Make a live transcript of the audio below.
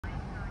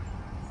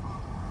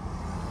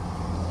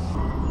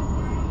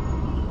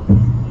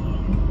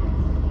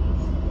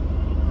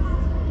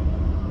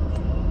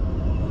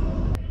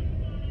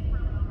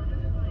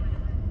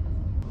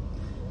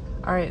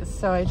All right,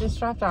 so I just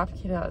dropped off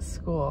Kaidale at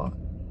school.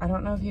 I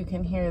don't know if you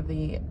can hear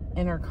the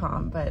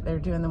intercom, but they're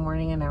doing the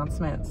morning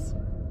announcements.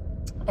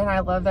 And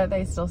I love that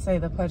they still say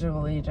the Pledge of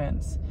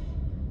Allegiance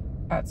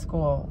at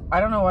school.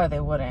 I don't know why they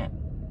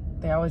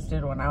wouldn't. They always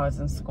did when I was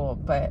in school,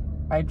 but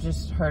I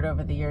just heard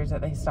over the years that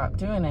they stopped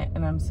doing it,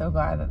 and I'm so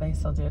glad that they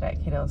still do it at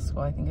Kaidale's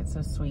school. I think it's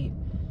so sweet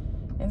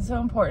and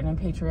so important and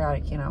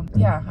patriotic, you know.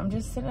 Yeah, I'm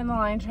just sitting in the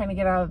line trying to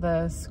get out of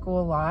the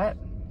school lot,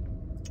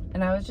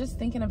 and I was just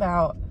thinking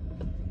about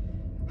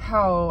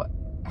how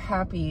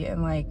happy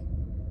and like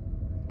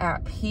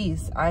at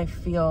peace I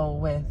feel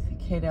with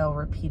Kaidale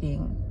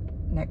repeating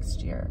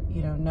next year,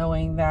 you know,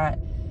 knowing that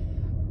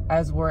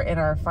as we're in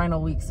our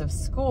final weeks of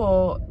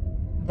school,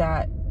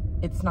 that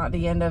it's not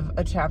the end of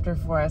a chapter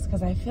for us.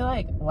 Because I feel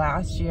like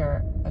last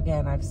year,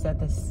 again, I've said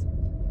this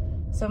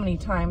so many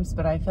times,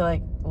 but I feel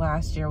like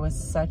last year was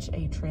such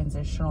a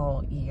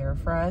transitional year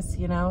for us,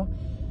 you know.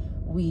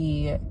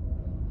 We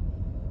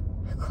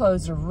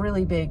closed a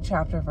really big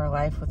chapter of our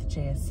life with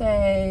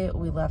JSA.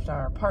 We left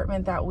our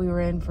apartment that we were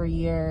in for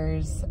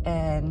years,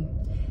 and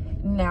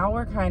now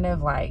we're kind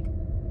of like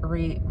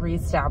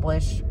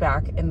reestablished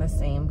back in the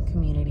same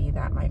community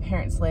that my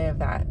parents live,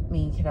 that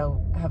me and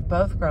Kaidale have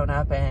both grown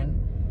up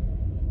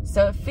in.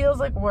 So it feels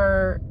like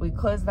we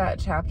closed that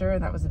chapter,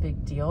 and that was a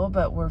big deal,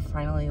 but we're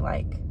finally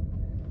like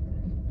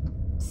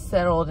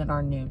settled in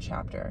our new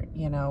chapter.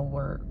 You know,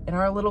 we're in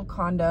our little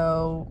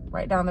condo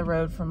right down the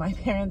road from my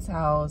parents'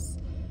 house.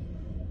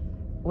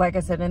 Like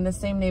I said, in the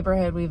same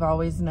neighborhood we've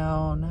always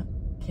known.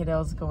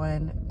 Kaidale's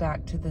going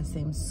back to the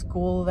same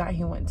school that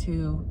he went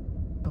to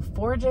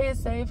before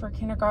JSA for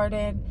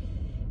kindergarten,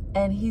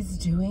 and he's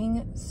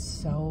doing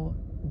so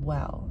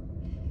well.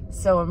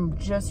 So I'm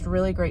just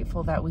really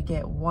grateful that we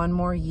get one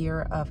more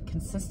year of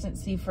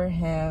consistency for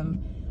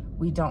him.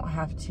 We don't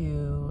have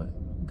to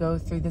go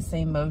through the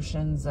same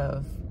motions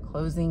of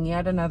closing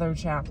yet another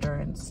chapter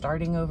and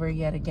starting over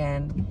yet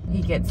again.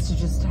 He gets to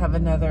just have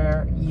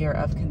another year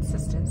of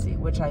consistency,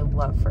 which I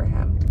love for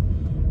him,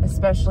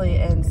 especially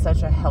in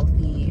such a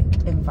healthy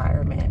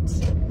environment.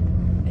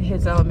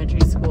 His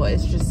elementary school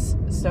is just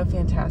so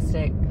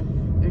fantastic.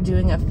 They're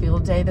doing a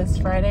field day this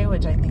Friday,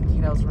 which I think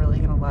Kaidale's really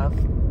gonna love.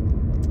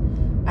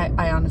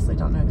 I honestly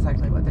don't know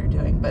exactly what they're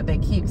doing, but they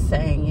keep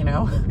saying, you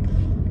know,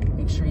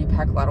 make sure you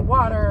pack a lot of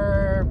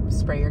water,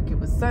 spray your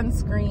kid with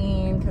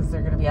sunscreen, because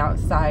they're going to be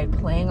outside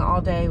playing all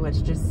day,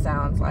 which just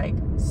sounds like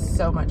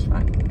so much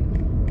fun.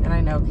 And I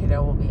know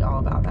Kaidale will be all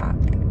about that.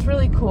 It's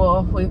really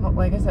cool.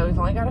 Like I said, we've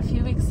only got a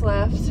few weeks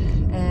left,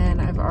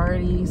 and I've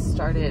already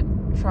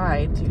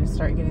tried to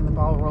start getting the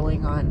ball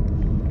rolling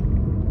on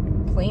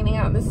planning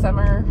out the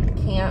summer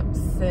camps,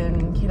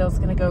 and Kaidale's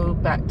gonna go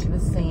back to the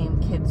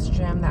same kids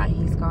gym that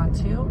he's gone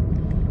to,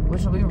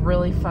 which will be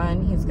really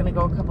fun. He's gonna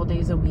go a couple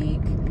days a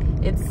week.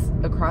 It's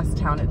across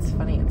town. It's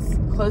funny, it's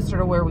closer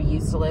to where we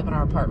used to live in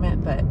our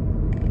apartment, but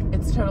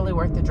it's totally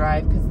worth the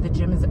drive because the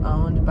gym is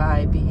owned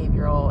by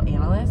behavioral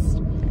analysts,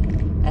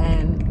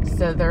 and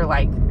so they're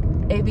like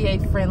ABA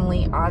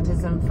friendly,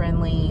 autism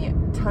friendly,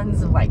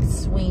 tons of like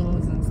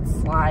swings and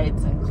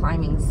slides and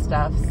climbing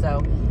stuff.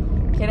 So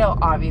Kaidale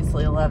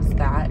obviously loves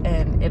that,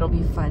 and it'll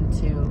be fun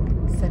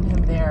to send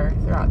him there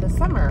throughout the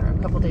summer,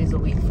 a couple days a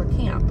week for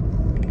camp.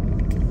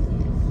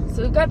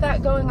 So we've got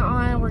that going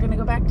on. We're gonna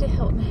go back to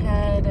Hilton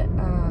Head.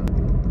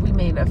 We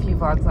made a few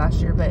vlogs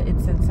last year, but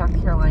it's in South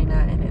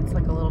Carolina, and it's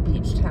like a little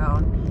beach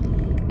town.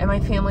 And my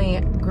family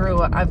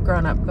I've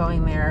grown up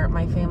going there.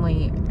 My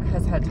family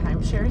has had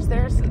timeshares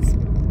there since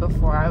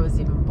before I was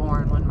even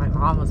born. When my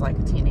mom was like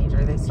a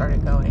teenager, they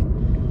started going.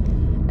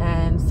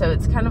 And so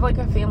it's kind of like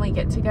a family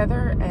get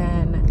together.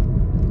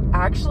 And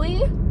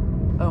actually,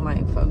 oh,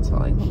 my phone's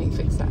falling. Let me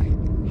fix that.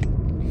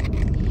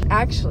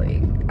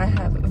 Actually, I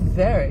have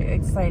very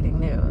exciting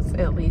news.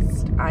 At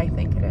least I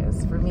think it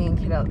is. For me and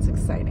Kaidale, it's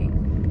exciting.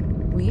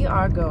 We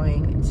are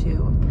going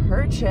to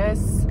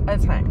purchase a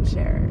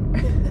timeshare,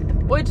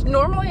 which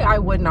normally I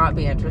would not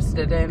be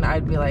interested in.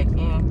 I'd be like,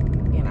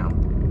 you know,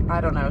 I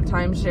don't know.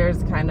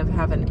 Timeshares kind of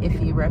have an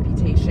iffy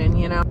reputation,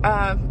 you know?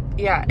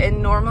 Yeah,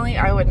 and normally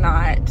I would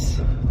not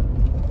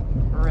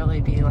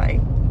really be like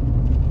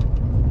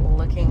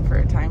looking for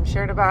a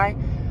timeshare to buy,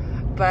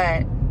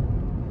 but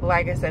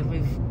like I said,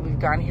 we've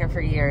gone here for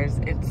years.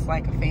 It's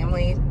like a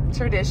family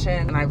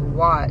tradition, and I've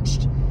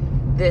watched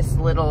this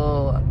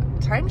little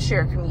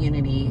timeshare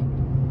community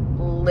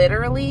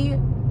literally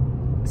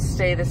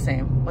stay the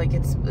same. Like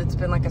it's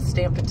been like a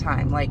stamp of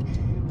time. Like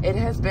it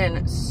has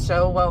been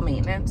so well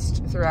maintained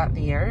throughout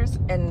the years,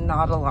 and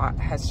not a lot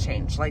has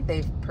changed. Like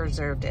they've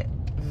preserved it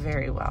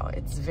very well.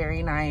 It's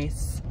very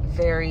nice,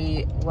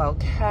 very well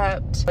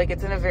kept. Like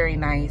it's in a very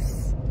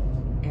nice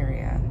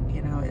area,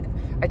 you know.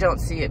 I don't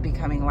see it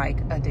becoming like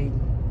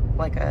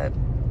a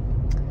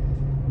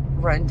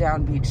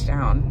rundown beach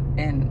town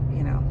in,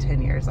 you know,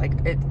 10 years. Like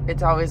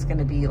it's always going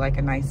to be like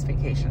a nice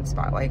vacation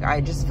spot. Like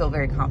I just feel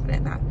very confident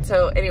in that.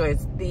 So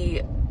anyways,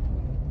 the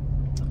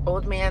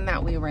old man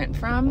that we rent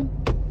from,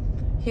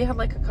 he had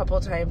like a couple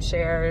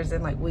timeshares,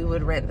 and like we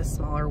would rent the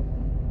smaller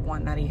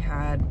one that he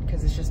had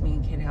because it's just me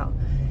and Kaidale.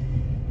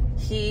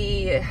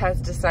 he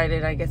has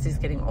decided, I guess he's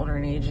getting older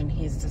in age, and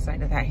he's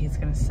decided that he's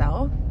gonna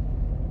sell,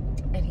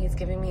 and he's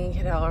giving me and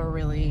Kaidale a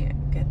really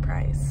good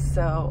price.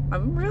 So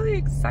I'm really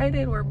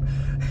excited.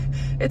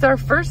 It's our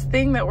first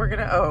thing that we're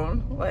gonna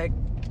own. Like,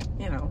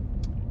 you know,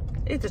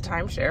 it's a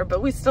timeshare,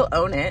 but we still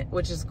own it,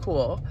 which is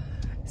cool.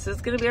 So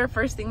it's gonna be our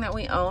first thing that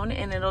we own,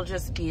 and it'll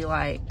just be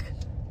like,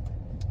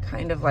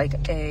 kind of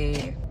like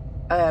a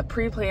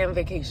pre-planned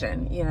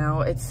vacation. You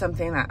know, it's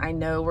something that I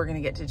know we're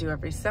gonna get to do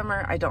every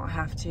summer. I don't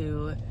have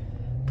to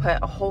put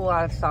a whole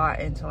lot of thought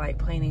into like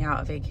planning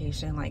out a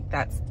vacation. Like,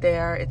 that's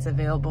there, it's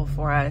available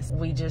for us.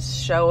 We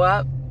just show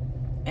up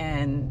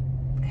and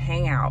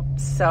hang out.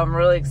 So I'm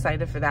really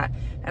excited for that.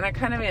 And I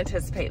kind of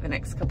anticipate the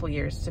next couple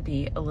years to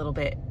be a little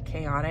bit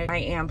chaotic. I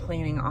am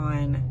planning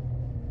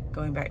on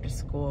going back to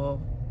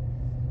school.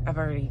 I've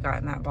already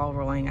gotten that ball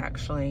rolling,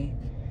 actually.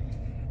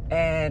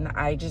 And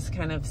I just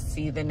kind of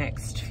see the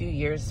next few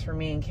years for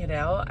me and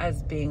Kaidale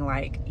as being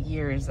like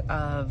years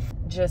of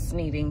just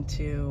needing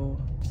to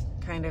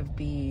kind of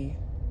be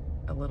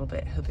a little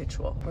bit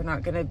habitual. We're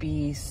not gonna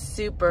be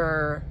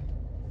super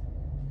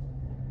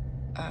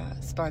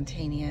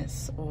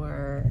spontaneous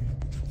or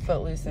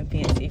footloose and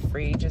fancy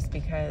free, just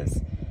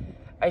because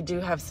I do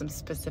have some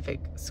specific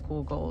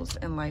school goals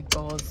and life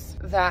goals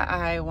that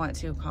I want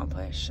to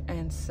accomplish.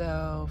 And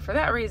so for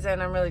that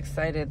reason, I'm really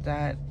excited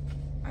that,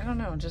 I don't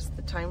know, just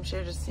the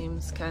timeshare just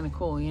seems kind of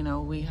cool. You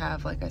know, we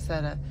have, like I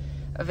said,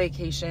 a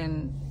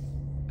vacation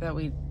that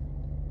we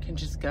can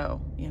just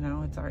go, you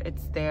know,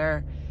 it's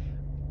there.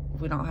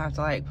 We don't have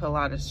to like put a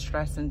lot of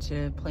stress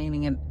into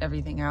planning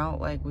everything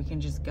out. Like, we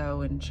can just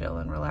go and chill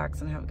and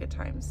relax and have a good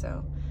time.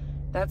 So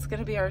that's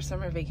gonna be our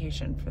summer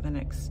vacation for the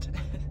next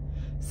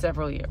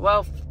several years.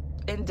 Well,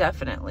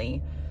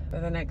 indefinitely for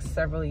the next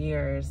several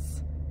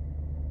years.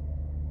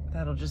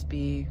 That'll just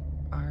be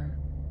our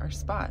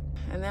spot.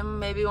 And then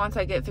maybe once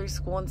I get through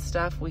school and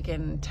stuff, we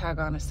can tag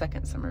on a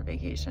second summer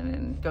vacation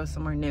and go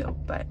somewhere new.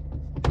 But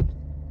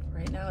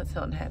right now it's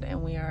Hilton Head,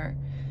 and we are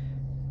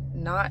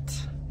not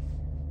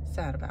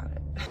sad about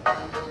it.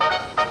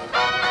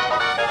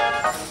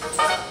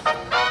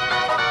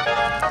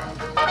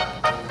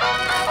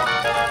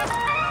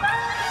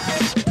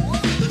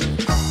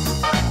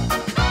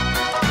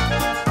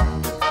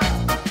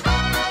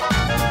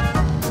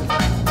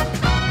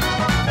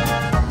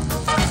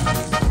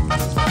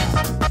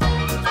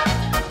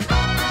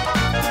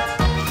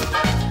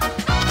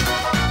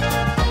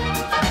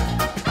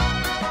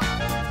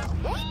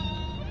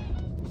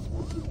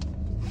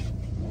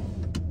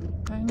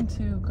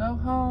 To go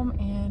home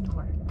and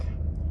work.